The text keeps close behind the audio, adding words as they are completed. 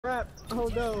Crap! Oh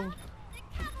no!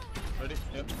 Ready?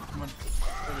 Yep, come on.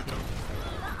 There we go.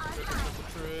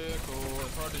 Trickle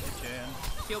as hard as you can.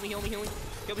 Heal me, heal me, heal me.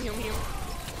 Heal me, heal me, heal me.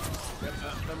 Yep,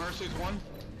 the Mercy's one.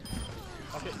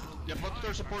 Okay, yep, both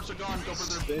their supports are gone. Go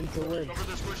for their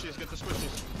squishies, get the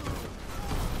squishies.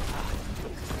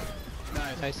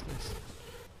 Nice. Nice.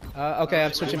 Okay,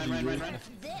 I'm switching. Right.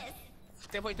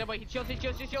 Step away, shield.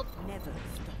 Never stop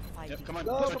fighting. Yep, come on,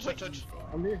 No, touch.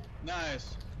 I'm here.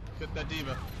 Nice. Get that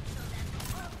diva.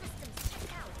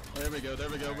 There we go.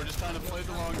 We're just trying to play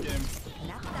the long game.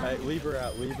 Alright, leave her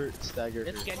out. Leave her stagger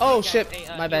her. Oh shit,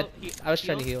 my bad. I was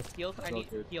trying to heal. Heals, I need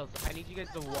you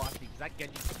guys to watch because that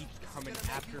Genji keeps coming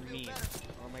after me.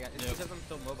 Oh my god, it's because I'm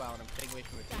so mobile and I'm staying away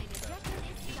from the team.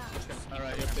 So.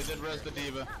 Alright, yep, they did res the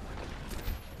diva.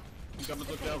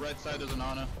 Incumbents looked out right side, there's an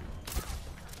Ana.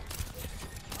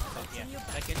 Yeah,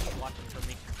 that Genji's watching for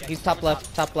me. Yeah, He's top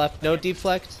left. No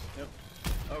deflect. Yep.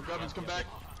 Oh, Gubbins, come back.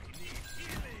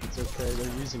 It's okay,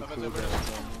 they're using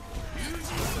cooldowns on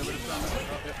me.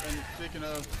 And speaking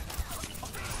of...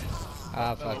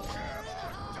 Ah, fuck.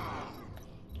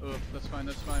 Oh, that's fine.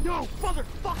 No,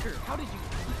 motherfucker! How did you...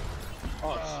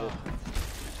 Oh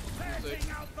shit.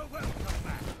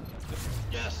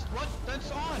 Yes! What? That's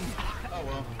on! Oh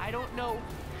well. I don't know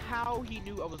how he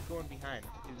knew I was going behind.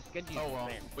 It was Genji's Oh well.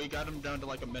 man. We got him down to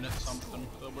like a minute something.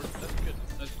 So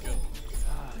that's good.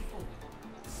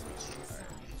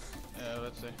 Yeah,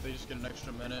 let's see. They just get an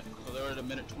extra minute. So they were at a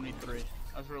minute 23.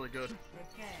 That's really good.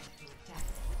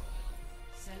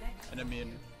 And I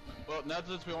mean, well, now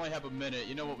since we only have a minute,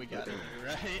 you know what we gotta do,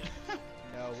 right?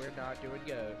 No, we're not doing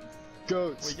goats.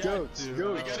 Goats.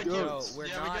 We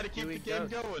gotta keep the game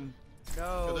goats. going.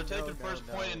 No, So they're taking first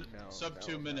point in sub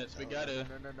 2 minutes. We gotta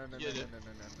get it.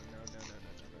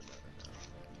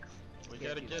 We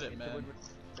gotta get it, man.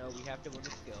 No, we have to win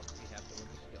the skill.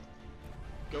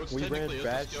 Goats We ran technically is a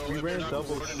bash. skill. We If ran you're not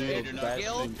double coordinated, shield you're not bash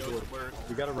skill. getting thing goat too. work.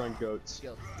 We gotta run goats.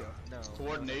 Skill. No.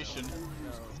 Coordination.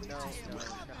 No.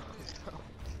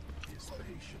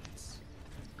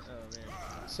 Oh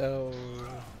man. So,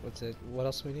 what's it? What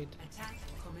else do we need?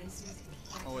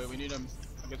 Oh wait, we need a.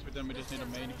 I guess we just need a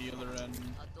main healer and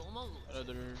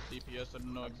another DPS. I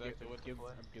don't know exactly what.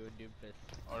 I'm doing Doomfist.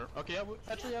 Or okay, yeah,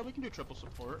 actually, yeah, we can do triple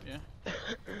support. Yeah.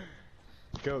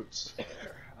 Goats.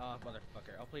 Oh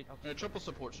motherfucker! I'll play. Yeah, triple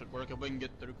support should work if we can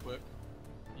get through quick.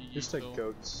 Just take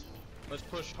goats. Let's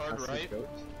push hard I right. said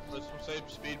goats. Let's save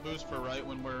speed boost for right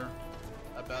when we're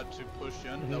about to push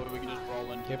in. That way we can just brawl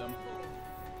into them.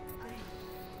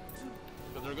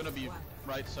 But they're gonna be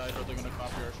right side or they're gonna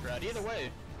copy our strat. Either way,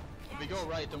 if we go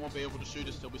right, then we'll be able to shoot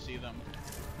us till we see them.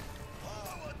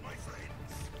 Alright,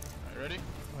 ready?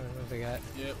 What have they got?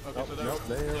 Yep. Okay, Oh, so they're, nope,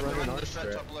 they're running running our their strat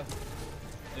strat. top left.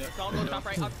 Yep. It's all go top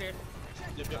right, upstairs.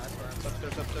 Yep.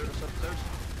 Upstairs.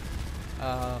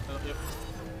 Yep.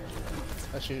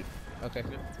 Oh shoot. Okay.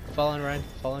 Yep. Following Ryan.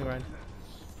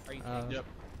 Are you Yep.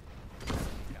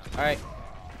 Alright.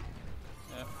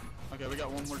 Yep. Okay, we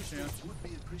got one more chance.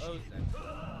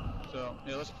 So,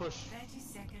 yeah, let's push.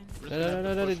 We're just gonna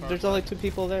have to No. push hard There's right. only 2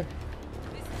 people there.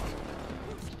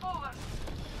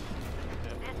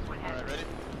 Alright, ready?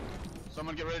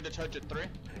 Someone get ready to touch at 3.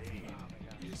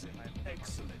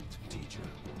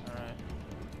 Alright.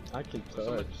 I can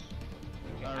Somebody- touch.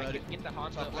 I Alright. can get the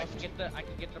Hanzo. Top I left. can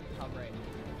get them top right.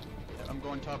 I'm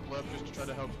going top left just to try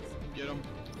to help get him.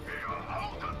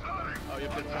 Oh, you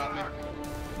have to top me.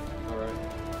 Alright.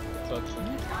 Touch them.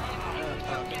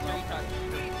 Get ready, touch.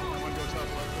 Someone go top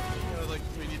left. Yeah, like,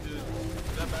 we need to...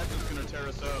 That match is gonna tear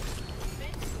us up.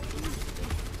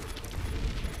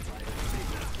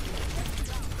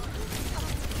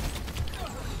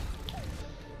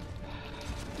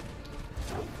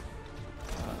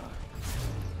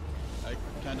 I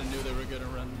kinda knew they were gonna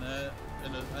run that,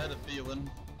 and I had a feeling.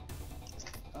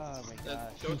 Oh my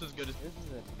That Goats is good as... This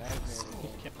is a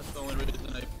nightmare. That's the only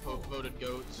reason I voted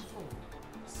Goats.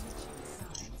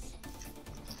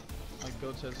 Like,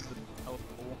 Goats has the health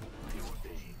pool.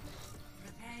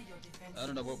 I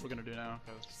don't know what we're gonna do now,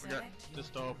 because we got this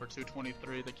stall for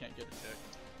 223, they can't get a check.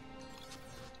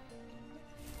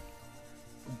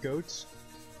 Goats.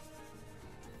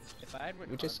 If I had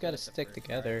We just gotta stick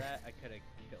together. I could have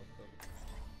killed them.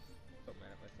 So mad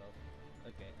at myself.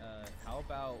 Okay, how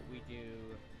about we do...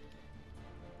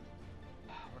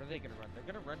 What are they gonna run? They're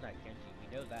gonna run that Genji, we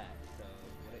know that, so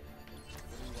what do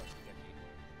we want for Genji?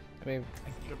 I mean,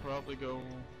 You could probably go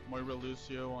Moira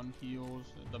Lucio on heals,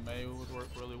 the Mayo would work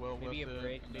really well Maybe with a it.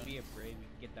 Braid, and maybe a Braid, we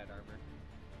can get that armor.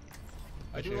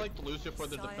 I do like the Lucio for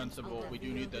the defensive ult, we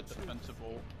do need that defensive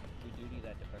ult. We do need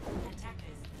that defense.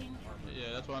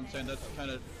 Yeah, that's what I'm saying. That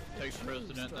kind of takes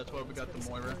precedent. That's why we got the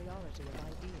Moira.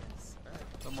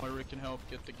 The Moira can help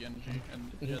get the Genji,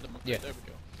 and yeah, Yeah. there we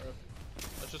go. Perfect.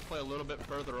 Let's just play a little bit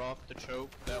further off the choke.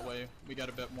 That way, we got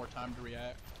a bit more time to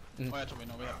react. Oh, actually,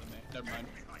 no, we have the Mei. Never mind.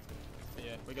 But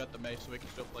yeah, we got the Mei, so we can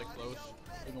still play close.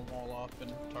 We can wall off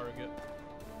and target.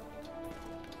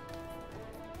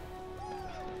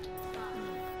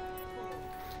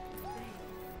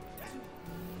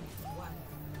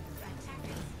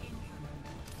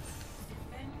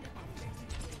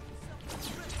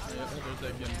 There's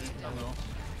that Genji. Hello.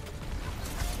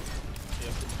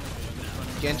 Yep.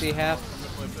 Genji half.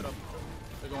 Flip it up.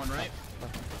 They're going right.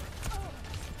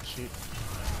 Shoot.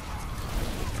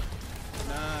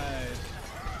 Nice.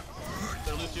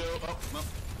 They're Lucio. Oh, no.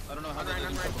 I don't know how they're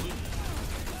doing.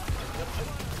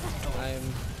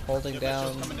 I'm holding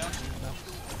down. Coming down.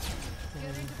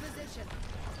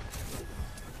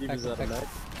 He was out of mech.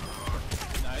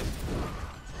 Nice.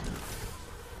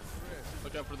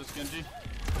 Look out for this Genji.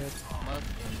 Good. Left.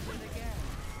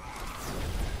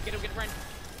 Get him, friend.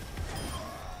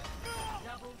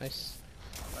 Nice.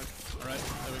 Alright,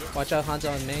 there we go. Watch out,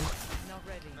 Hanzo on main.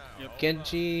 Yep.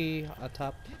 Genji on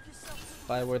top,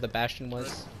 by where the Bastion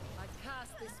was.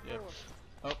 Yep.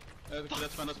 Oh,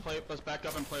 that's fine. Let's back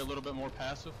up and play a little bit more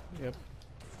passive. Yep.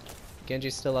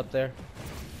 Genji's still up there.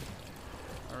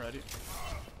 Alrighty.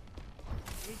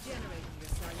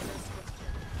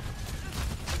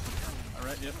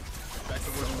 Alright, yep. Back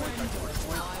towards point, back towards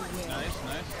point. Nice,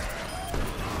 nice.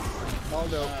 Oh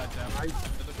no. Damn.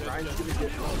 Ryan's gonna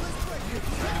get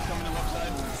Ryan's coming in left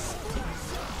side.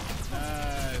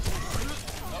 Nice.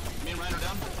 Oh, me and Ryan are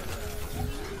down.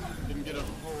 Didn't get a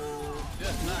whole...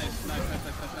 Yeah, nice. There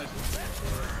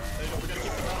you go. We gotta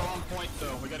keep the battle on point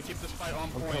though. We gotta keep this fight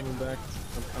on point. I'm coming back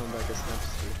as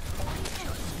next.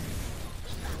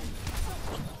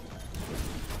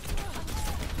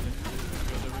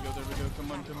 There we go.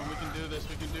 Come on. We can do this.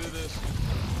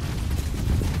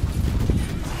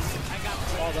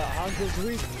 Oh, that Hanzo's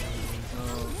weak.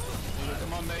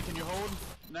 Come on, May. Can you hold?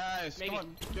 Nice. Maybe. Come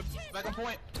on. Get back on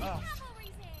point. Oh.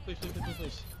 Please.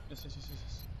 Yes.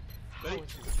 Ready?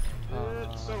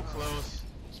 So close.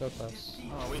 So close.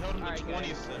 Oh, we held him to Alright, 20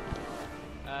 guys. seconds.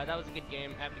 That was a good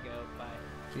game. I have to go. Bye.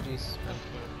 GG's.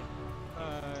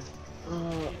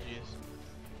 GG's.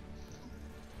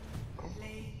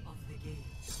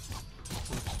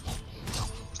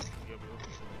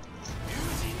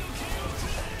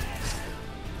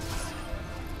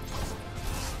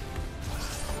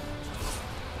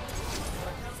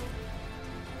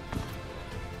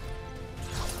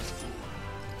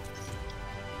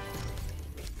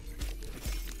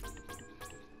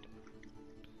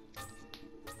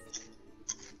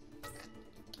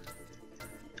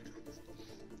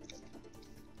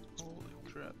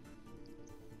 Holy crap.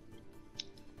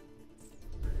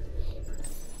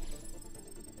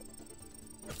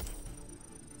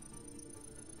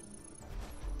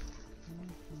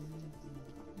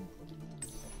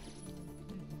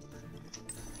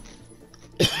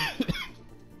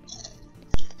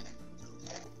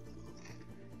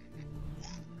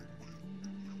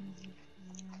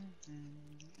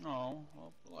 Oh,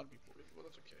 well, a lot of people read. Well,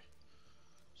 that's okay.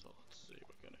 So let's see,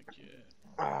 we're gonna get you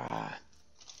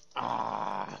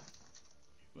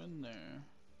in there.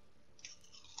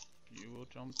 You will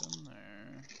jump in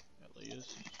there. At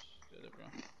least. Yeah, there we go.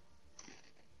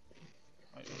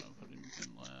 I don't know, put him in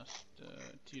last.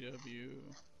 TW.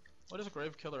 What does a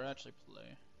Grave Killer actually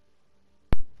play?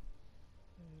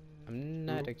 I'm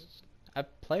not.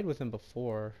 I've played with him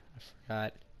before. I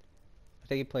forgot. I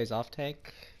think he plays off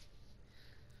tank.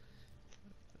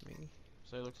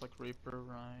 So it looks like Reaper,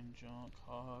 Ryan, Junk,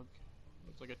 Hog.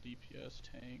 Looks like a DPS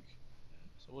tank.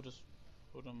 So we'll just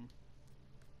put him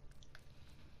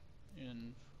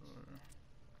in for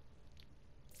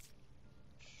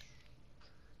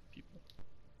people.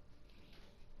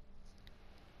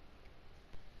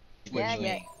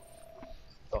 Yeah.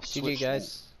 GG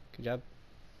guys. Good job.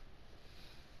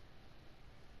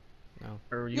 No.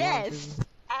 Yes.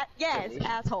 Yes,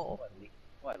 asshole.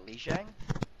 What, Li Shang?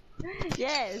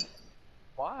 Yes.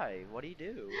 Why? What do you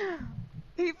do?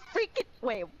 He freaking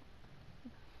wait.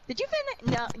 Did you fan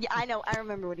the? No, yeah, I know. I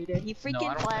remember what he did. He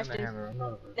freaking flashed his.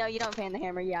 No, you don't fan the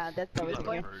hammer. Yeah, that's always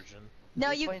good. No,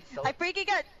 He's you. playing I freaking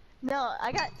got. No,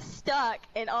 I got stuck,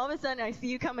 and all of a sudden I see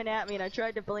you coming at me, and I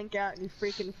tried to blink out, and you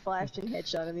freaking flashed and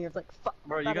headshot me. I was like, "Fuck!"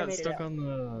 Bro, you got stuck on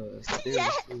the stairs.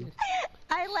 Yes.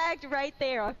 I lagged right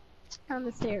there on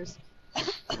the stairs.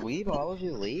 Leave? Why would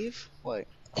you leave? Like,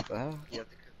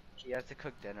 He has to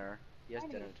cook dinner. He has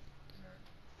dinner.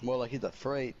 well, like he's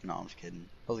afraid. No, I'm just kidding.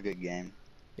 That was a good game.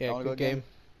 Yeah, wanna good go game. again?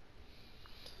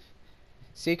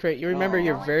 Secret, you remember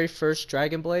your Aw. very first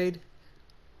Dragon Blade?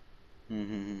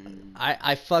 Mm-hmm.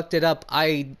 I fucked it up.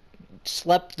 I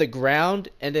slept the ground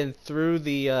and then threw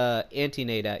the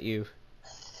anti-nade at you.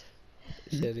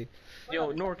 Shitty.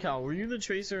 Yo, NorCal, were you the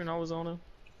Tracer and I was on him?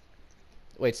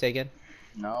 Wait, say again?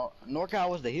 No, NorCal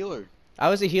was the healer. I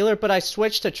was a healer, but I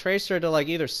switched to Tracer to like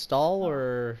either stall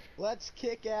or... Let's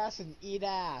kick ass and eat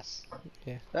ass.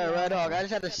 Yeah. Hey, Red Dog, I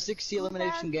just had a 60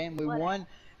 elimination game. We won,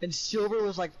 and silver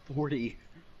was like 40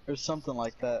 or something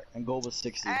like that, and gold was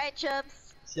 60. Alright,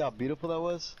 Chubbs. See how beautiful that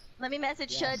was? Let me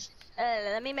message Chubbs.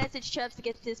 Let me message Chubbs to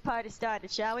get this party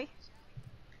started, shall we?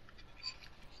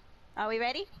 Are we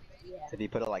ready? If you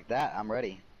put it like that, I'm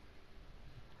ready.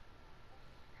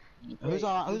 Who's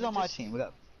on my team? We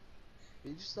got.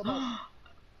 You just about...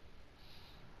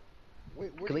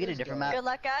 Wait, where Can we get a different map? Good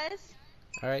luck, guys.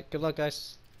 Alright, good luck,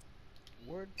 guys.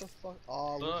 Where the fuck?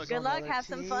 Oh, Look. Luke's Good on luck, another have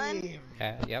some fun. team.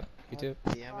 Yeah, yep, you too.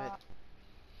 Damn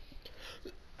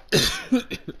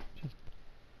it.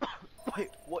 Wait,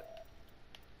 what?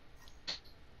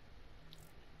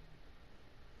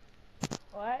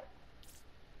 What?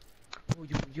 Oh,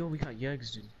 yo, we got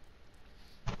Yegs, dude.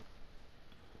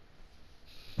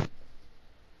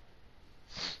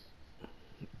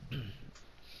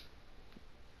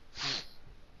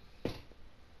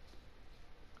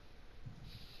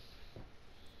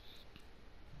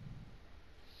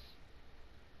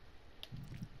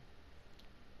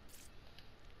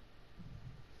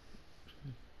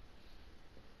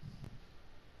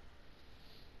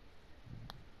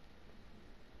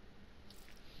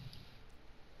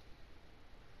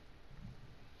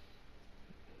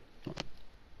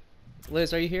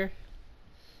 Liz, are you here?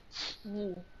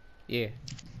 Yeah.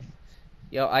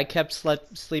 Yo, I kept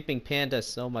sleeping Panda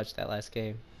so much that last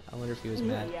game. I wonder if he was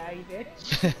mad. Yeah, you did.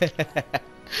 Alright.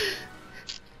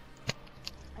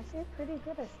 I feel pretty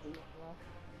good at Steve.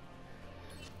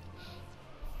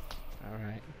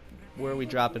 Where are we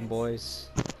dropping, boys?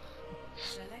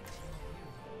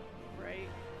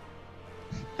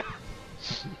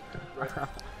 Right.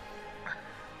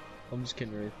 I'm just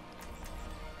kidding, Ray.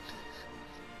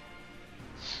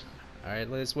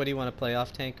 Alright, Liz, what do you want to play?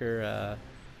 Off tank or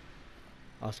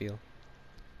off heal?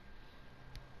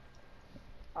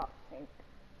 Oh, thank.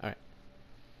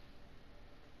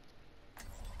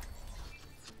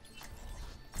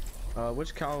 Alright.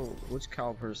 Which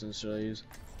cow person should I use?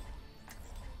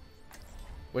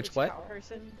 Which what? Cow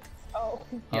person? Oh.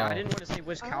 Yeah, Oh. I didn't want to say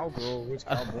which cowgirl, which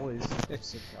cowboys. I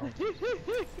said cow.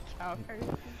 Cow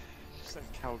person. Just a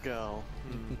cowgirl.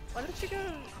 Why don't you go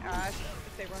Ash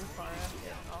if they run Pharah?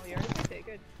 Yeah, oh, you already picked it.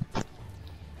 Good.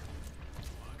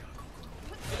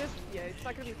 It is, yeah, it's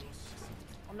not gonna be.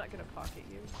 I'm not gonna pocket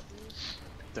you.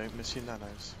 Don't miss your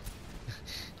nanos.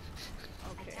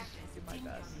 Okay, do my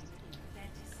best.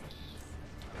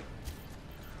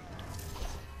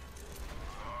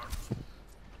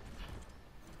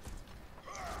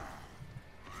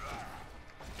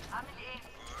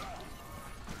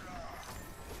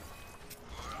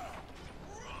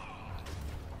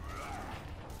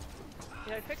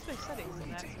 Yeah, I fixed my settings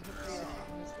in that, so hopefully I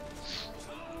don't miss it.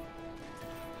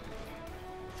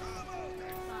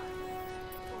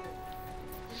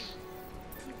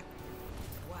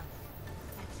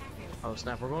 Oh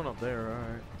snap, we're going up there,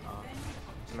 alright.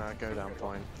 Nah, go down,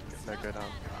 fine. No, go down.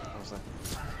 I was there.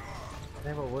 They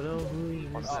have a widow who you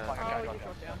missed that. Oh, you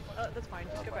dropped down. That's fine,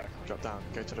 just go back to me. Drop down,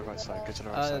 go to the right side, go to the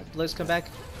right side. Liz, come back.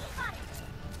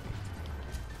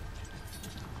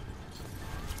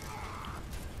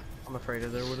 I'm afraid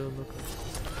of their widow, look.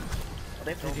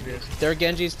 Their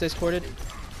Genji's discorded.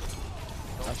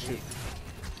 Oh shoot.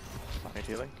 Need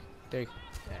healing? There you go.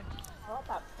 I thought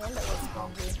that panda was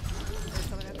hungry.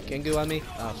 Gengu on me.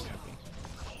 Oh,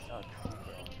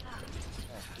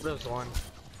 There's one.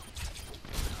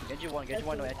 Get you one, no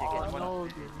anti, get you one. No,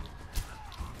 dude.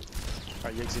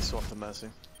 Alright, Yiggsy swap for Mercy.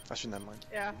 Actually, never mind.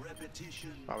 Yeah.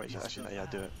 Oh wait, actually, no, yeah,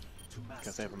 do it.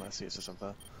 Because they have a Mercy, it's just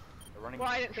unfair. Well,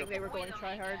 I didn't think they were going to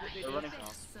try hard, but they They're did. running.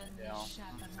 Yeah.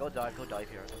 Go dive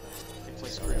here. They play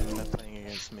Scream and they're playing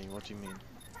against me, what do you mean?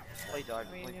 Play dive.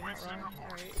 I mean, you're not wrong.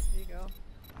 Alright, here you go.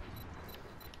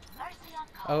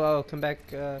 oh, come back.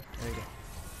 There you go.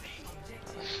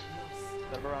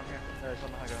 They're around here. There's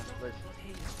on the high ground.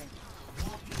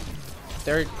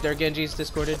 Liz. Their Genji's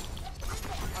discorded.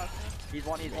 He's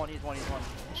one. I'm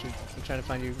trying to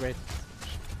find you, right?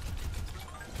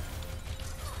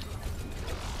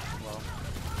 Well.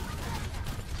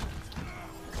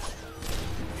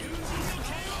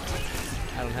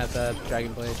 I don't have the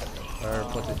Dragon Blade. Or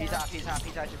what's it? He's half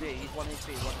HP. He's 1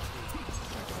 HP, 1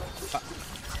 HP.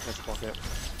 Let's block it.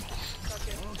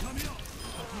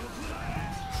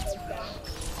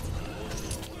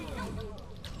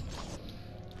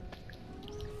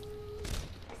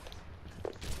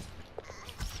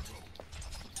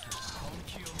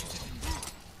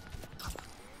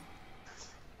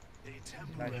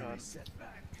 Nice shot.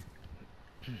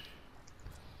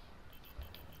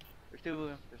 They're still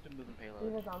moving payload. He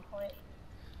was on point.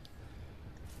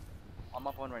 I'm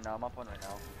up one right now. I'm up one right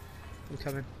now. I'm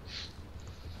coming.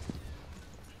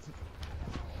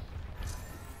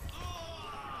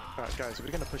 Alright guys, we're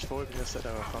gonna push forward, we're gonna set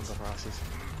our thumbs up our asses.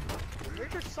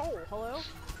 Where's your soul? Hello?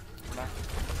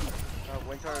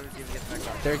 Winter giving us back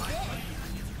up. They're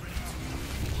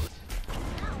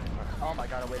Oh my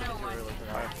god, I waited too early for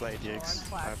I that. have blade, Yiggs.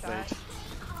 I have blade.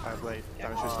 I have blade. Yeah.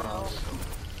 Damage was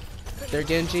their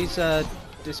Genji's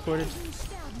discorded.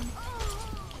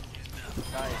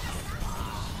 Nice.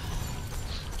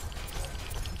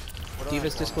 What do I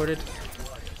Diva's have? discorded. He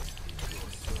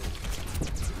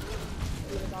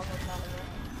was almost on it.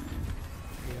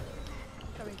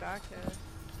 Coming back to do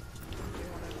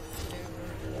one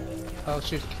Oh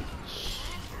shoot.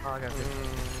 Oh, I got hit.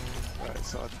 Right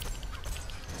side.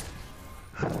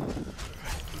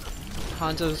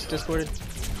 Hanzo's discorded.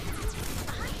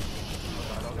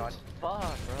 Oh god.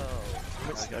 Fuck,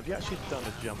 bro. Have you actually done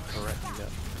the jump correctly yet?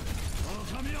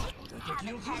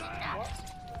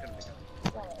 I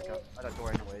got door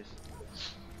anyways.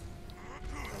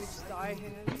 We just die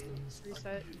here.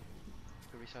 Reset.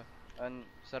 Good reset. And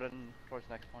set it towards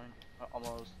next point.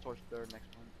 Almost towards their next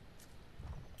point.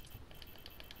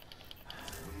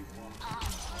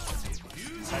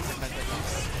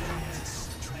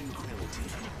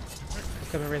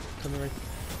 Coming right, coming right.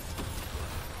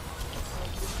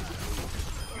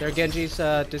 Their Genji's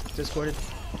discorded.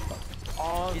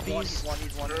 Oh, He's one.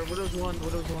 Widow's one.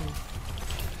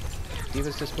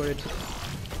 Diva's discorded.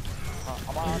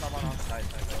 I'm on.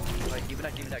 Nice. Like, even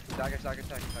that. Dagger.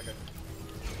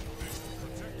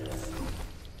 Let's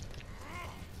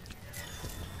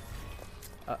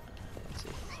see.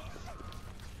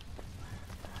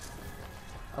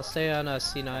 I'll stay on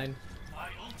C9.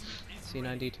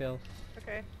 C9 detail.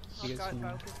 Okay. You get Got some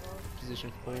Valk as well.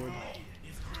 position forward.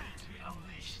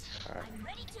 Alright.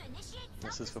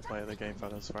 This is for play of the game,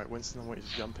 fellas. Right, Winston, I want you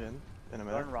to jump in a They're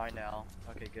minute. on Ryan now.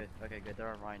 Okay, good.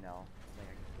 They're on Ryan now. I think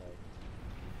I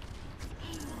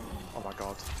can play. Oh my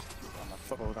god.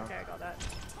 Football down. Okay, I got that.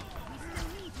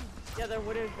 Yeah, there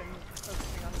would have been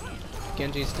focusing on me.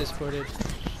 Genji's discorded.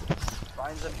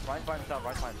 Ryan's by himself.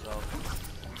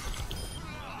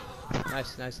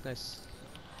 Nice.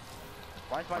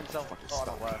 Ryan's by himself. Oh,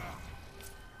 no, left.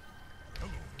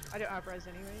 I don't have res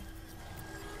anyway.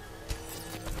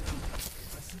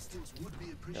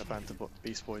 Yeah, Banter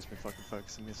Beast Boy's been fucking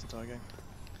focusing me this entire game.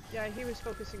 Yeah, he was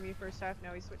focusing me first half,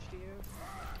 now he switched to you.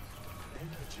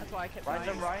 That's why I kept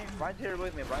Ryan's dying. Ryan's here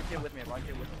with me.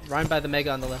 Ryan by the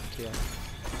Mega on the left, yeah.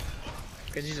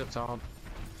 Genji's up top.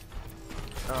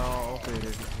 Oh, okay, it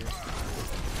is here.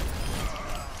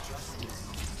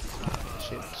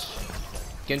 Shit.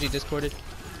 Genji discorded.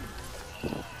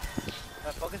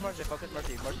 Focus Mercy.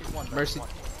 Mercy's one. Mercy. One.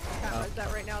 Can't res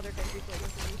that right now, they're going to be playing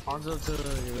for me. Hanzo to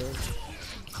your left.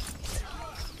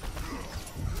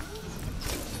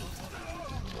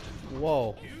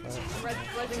 Whoa.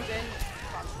 Resing's in.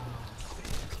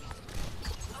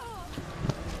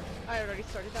 I already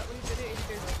started that when he did it.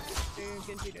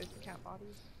 Genji knows the cat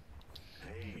bodies.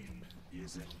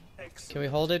 Can we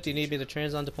hold it? Do you need me to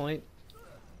trans on to point?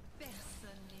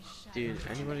 Dude,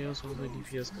 anybody else want to play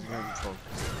DPS? Because I'm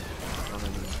focused.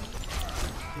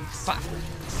 Fuck!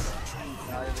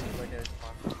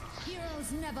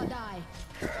 Heroes never die.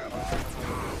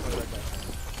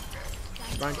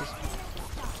 Ryan just...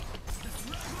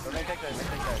 Make that.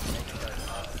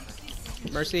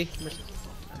 Mercy.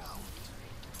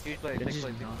 Huge play. Big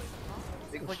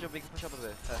push up a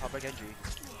bit. How about Genji?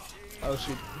 Oh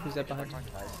shoot, who's that behind?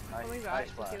 Coming back Nice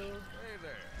to flash. kill.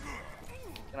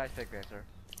 Nice pick, Reactor.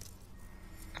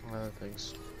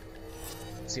 Thanks.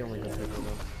 It's the only good pick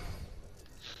though.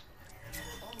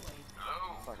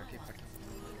 Fuck, I keep picking.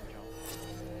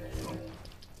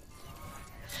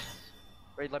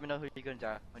 Wait, let me know who you're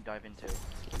gonna dive into.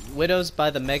 Widow's by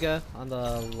the Mega on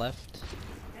the left.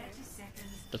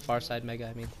 The far side Mega,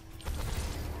 I mean.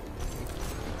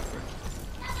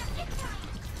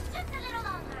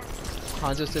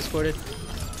 Hanzo's discorded.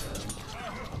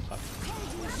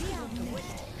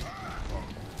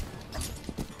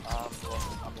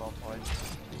 I'm low point.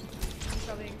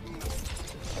 Coming.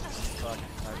 Fuck,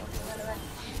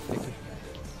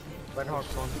 Red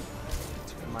Hawk's on.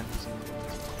 Mind you,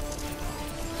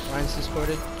 Ryan's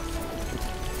discorded.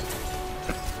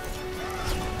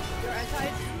 You're anti?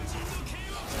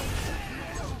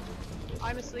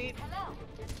 asleep.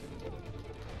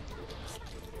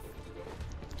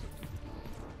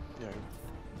 Yeah.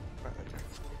 Right, there you go.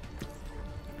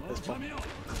 There's one.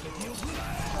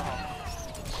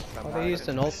 Oh, they used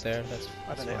an ult there. That's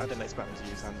I didn't expect them to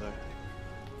use Hanzo.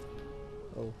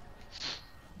 Oh.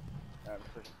 I'm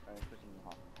pushing the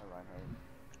hop.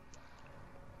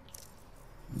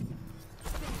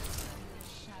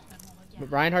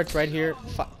 Reinhardt. Reinhardt's right here.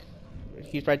 Fuck.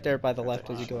 He's right there by the left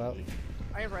as you go out.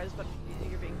 I have res, but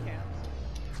you're being camped.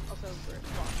 Also, we're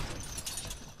blocked.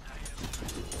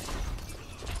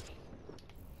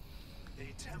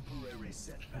 A temporary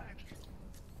setback.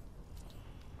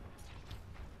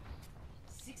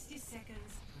 60 seconds.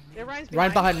 Yeah, Ryan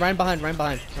Ryan behind.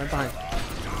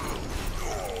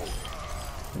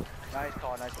 Nice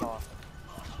call, nice call.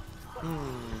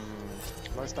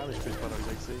 Nice damage boost by the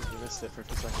Legacy. You missed it for a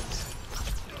few seconds.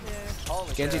 Yeah.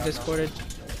 Holy Genji shit, discorded.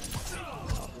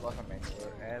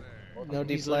 No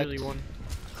He's deflect. literally one.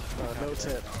 No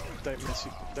tip. Don't miss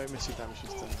your damage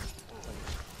boost.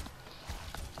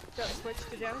 Don't switch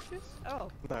to damage boost? Oh.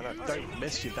 No, don't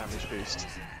miss your damage boost.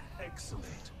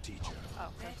 Excellent, teacher.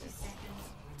 Oh,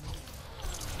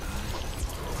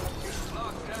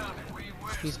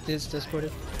 He's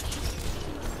discorded.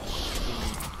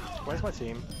 Where's my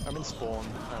team? I'm in spawn,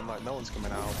 and like no one's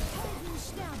coming out.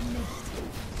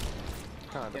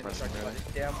 Kind of depressing, really.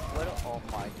 Damn, what a, oh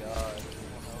my god.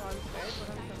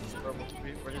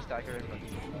 We're just staggering, but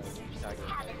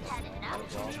staggering.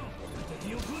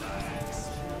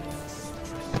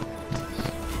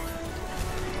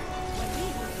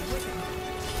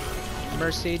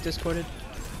 Mercy discorded.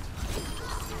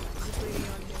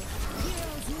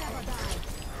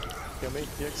 Kill me,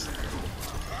 DX.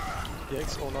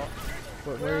 DX or not?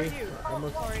 Where are you?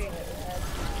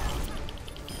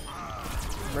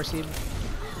 Mercy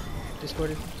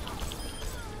discorded.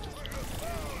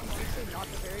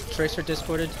 Tracer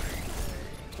discorded. Well,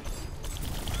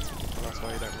 that's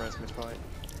why you don't res mid-fight.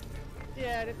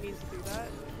 Yeah, I didn't mean to do that.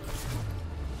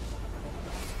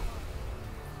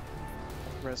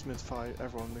 Res mid-fight,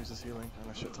 everyone loses healing,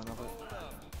 and a shit ton of it.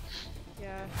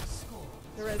 Yeah.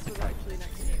 The res was actually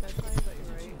next to me that time, but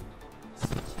you're right.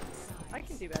 I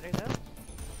can do better though.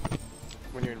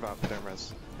 When you're involved, don't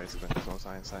res, basically, that's what I'm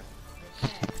saying, so.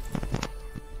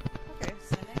 Okay.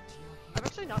 I've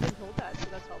actually not been told that, so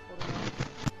that's helpful to know.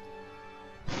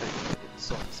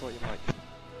 So what you like.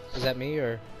 Is that me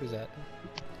or who's that?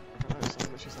 I don't know, it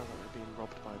literally sounds like we're being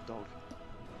robbed by a dog.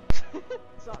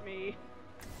 It's not me.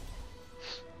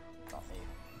 Not me.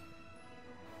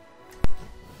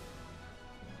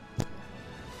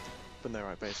 But no,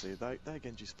 right, basically, they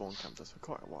Genji spawn camped us for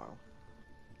quite a while.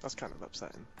 That's kind of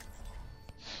upsetting.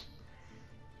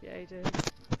 Yeah, he did. Yeah,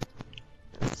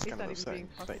 it's He's kind not of even being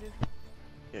upsetting. But pocketed.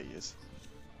 yeah, he is.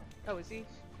 Oh, is he?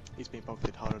 He's being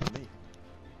pocketed harder than me.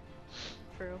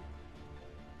 True.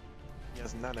 He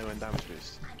has nano and damage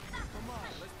boost. Come on,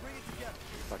 let's bring it together.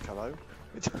 Like, hello?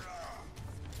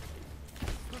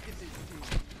 Look at this team.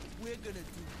 We're gonna do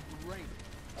great.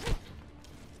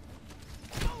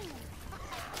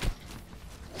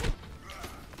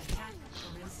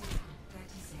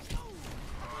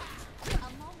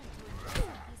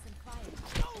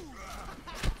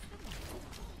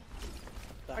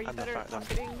 Are you better at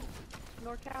pocketing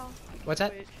NorCal? What's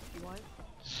that? Which you want?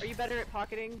 Are you better at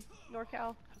pocketing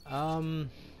NorCal? You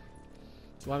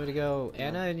want me to go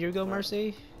Anna and you go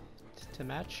Mercy to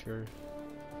match, or?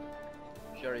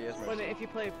 Sure he is Mercy. Well, if you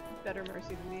play better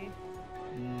Mercy than me.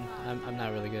 I'm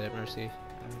not really good at Mercy.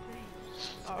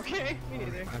 Oh, okay, me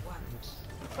neither.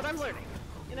 But I'm learning.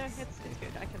 You know, it's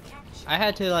good. I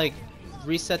had to like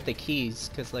reset the keys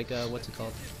because like what's it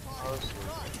called?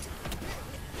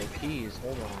 The keys,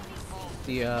 hold on.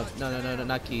 The no,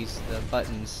 not keys, the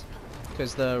buttons.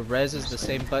 Because the res is the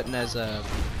same button as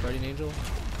Guardian Angel.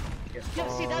 Yeah,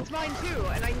 see, that's mine too,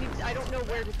 and I don't know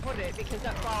where to put it because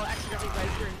that ball accidentally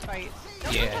res during fights. Now,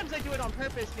 Yeah. sometimes I do it on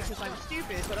purpose because I'm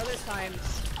stupid, but other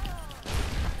times.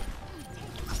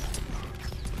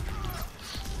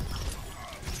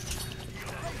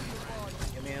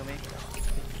 Heal me.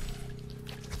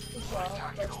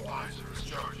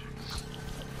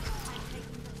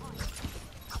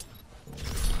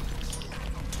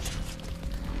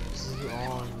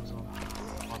 Oh,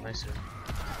 nice.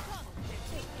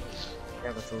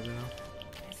 Yeah, that's over now.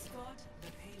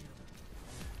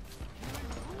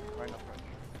 Right up front.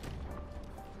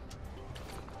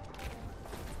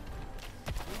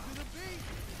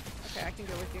 Okay, I can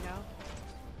go with you now.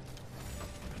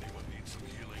 Anyone need some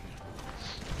healing?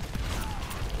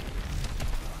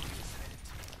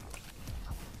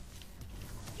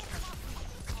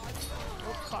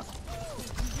 Oh fuck.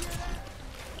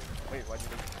 Wait, why'd you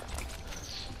do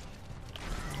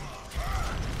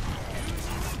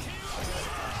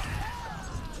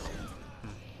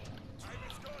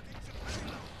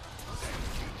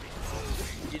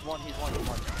one, he's one.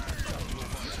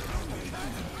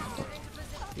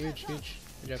 Huge.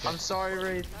 Good job, I'm guys. sorry,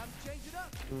 Reed.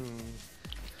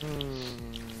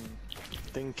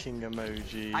 Thinking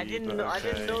emoji. I didn't but know. I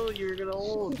didn't okay. know you were gonna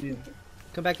hold, dude.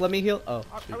 Come back. Let me heal. Oh.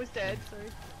 I was dead, sorry.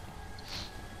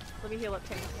 Let me heal up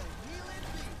tank.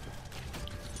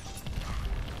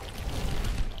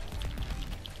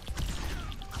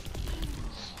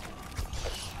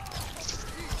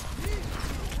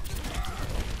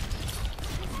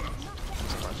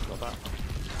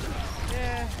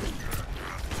 Yeah.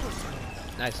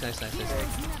 Nice.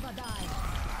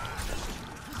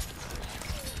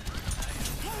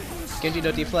 Genji,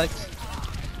 no deflect.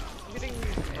 I'm getting.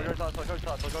 Go top.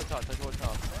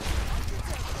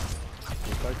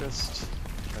 Focused,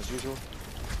 as usual.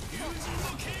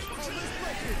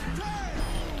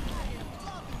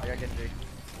 I got Genji.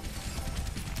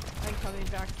 I'm coming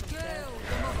back from dead.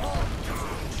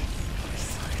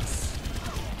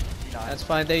 That's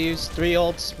fine. They used 3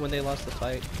 ults when they lost the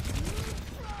fight.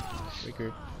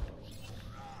 Regroup.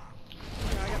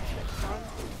 Yeah, I got shit on.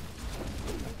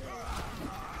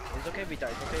 It's okay if we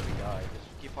die. Just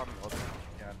keep farming ults if you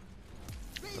can.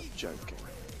 Just joking.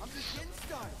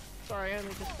 Sorry, I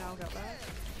only just now got back.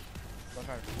 Don't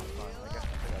try to fine. I guess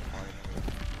that's fine.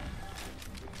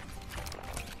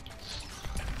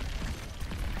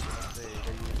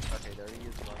 They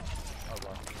use one. Oh,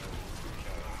 one.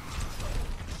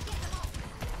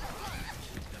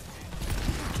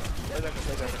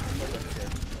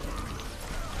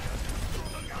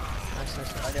 Nice.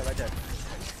 Right there.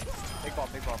 Big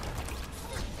bomb.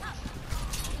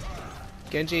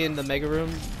 Genji in the mega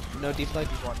room. No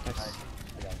deflect. Nice.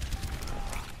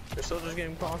 They're still just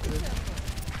getting confident.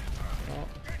 Oh.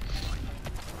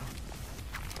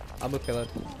 I'll move payload. I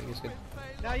think it's good.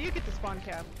 Now you get the spawn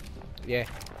cap. Yeah.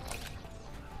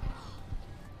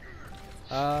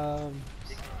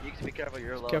 You can be careful,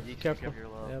 you're low. Careful. You're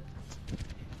low. Yep.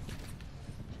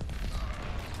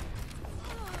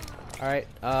 Alright,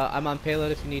 I'm on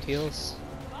payload if you need heals.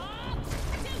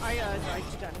 I died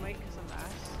to dynamite because I'm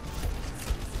ass.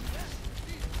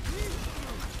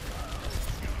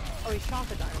 Oh, he shot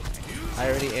the dynamite. I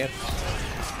already amped.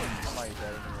 I'm already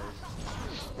dead anyways.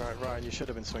 Right, Ryan, you should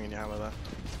have been swinging your hammer there.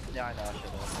 Yeah, I know, I should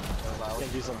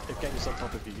have. If Genji's on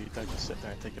top of you, don't just sit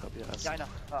there and take it up your ass. Yeah, I know.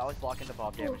 I was blocking the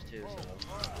bomb damage too, so.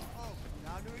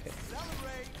 Okay.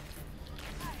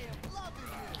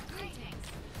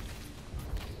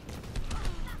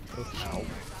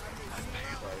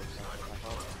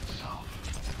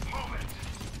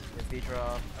 If B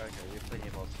drop, okay, we have plenty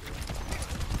of ults here.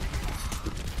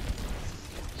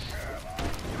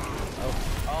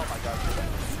 Oh my god.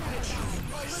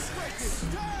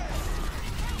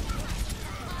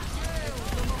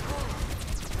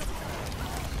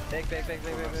 Big.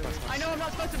 I know I'm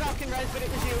not supposed to Falcon res, but it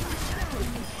was you.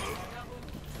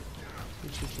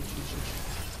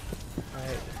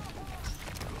 Alright.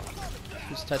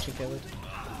 Who's touching payload?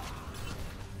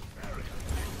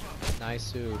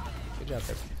 Nice, Good job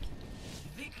there.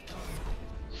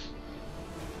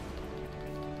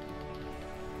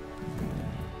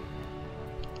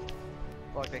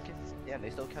 Fuck, yeah, they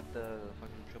still kept the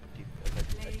fucking triple team.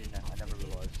 I never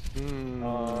realized.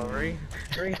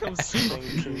 Ray comes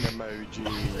Thinking emoji.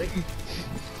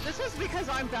 This was because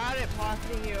I'm bad at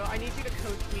blocking you. I need you to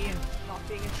coach me and stop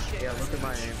being a shit. Yeah, look at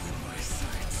my aim.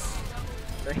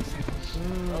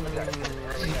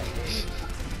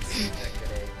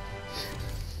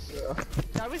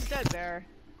 I was dead there.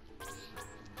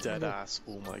 Dead ass,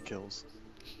 all my kills.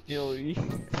 Yo, you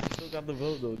still got the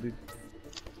vote though, dude.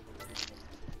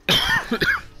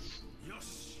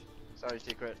 Sorry,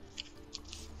 secret.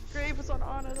 Grave was on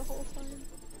Ana the whole time.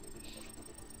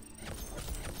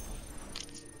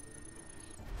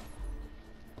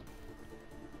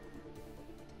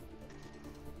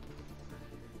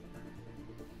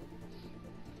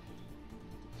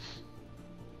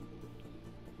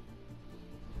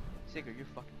 Secret, you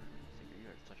are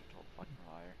such a total fucking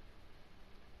liar.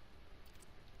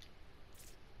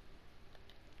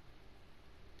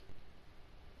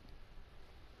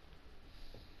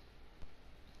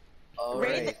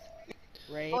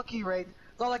 Raid. Fuck you, Raid.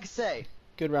 That's all I can say.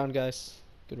 Good round, guys.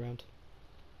 Good round.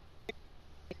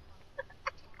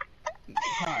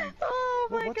 Oh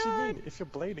my What god. do you mean? If you're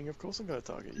blading, of course I'm gonna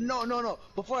target you. No.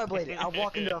 Before I bladed, I'll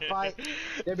walk into a fight.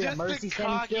 There'd be a mercy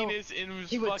standing still. In his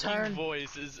He would turn.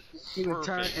 voice is He would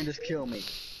turn perfect. and just kill me.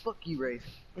 Fuck you, Raid.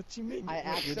 What do you mean? I You're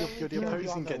accidentally the killed you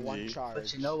opposing on the one Genji. charge.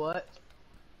 But you know what?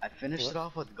 I finished What? it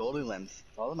off with golden limbs.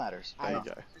 That's all that matters. There you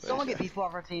go. Someone get Beast Ball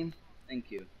off our team.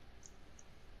 Thank you.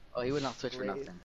 Oh, he would not switch for nothing.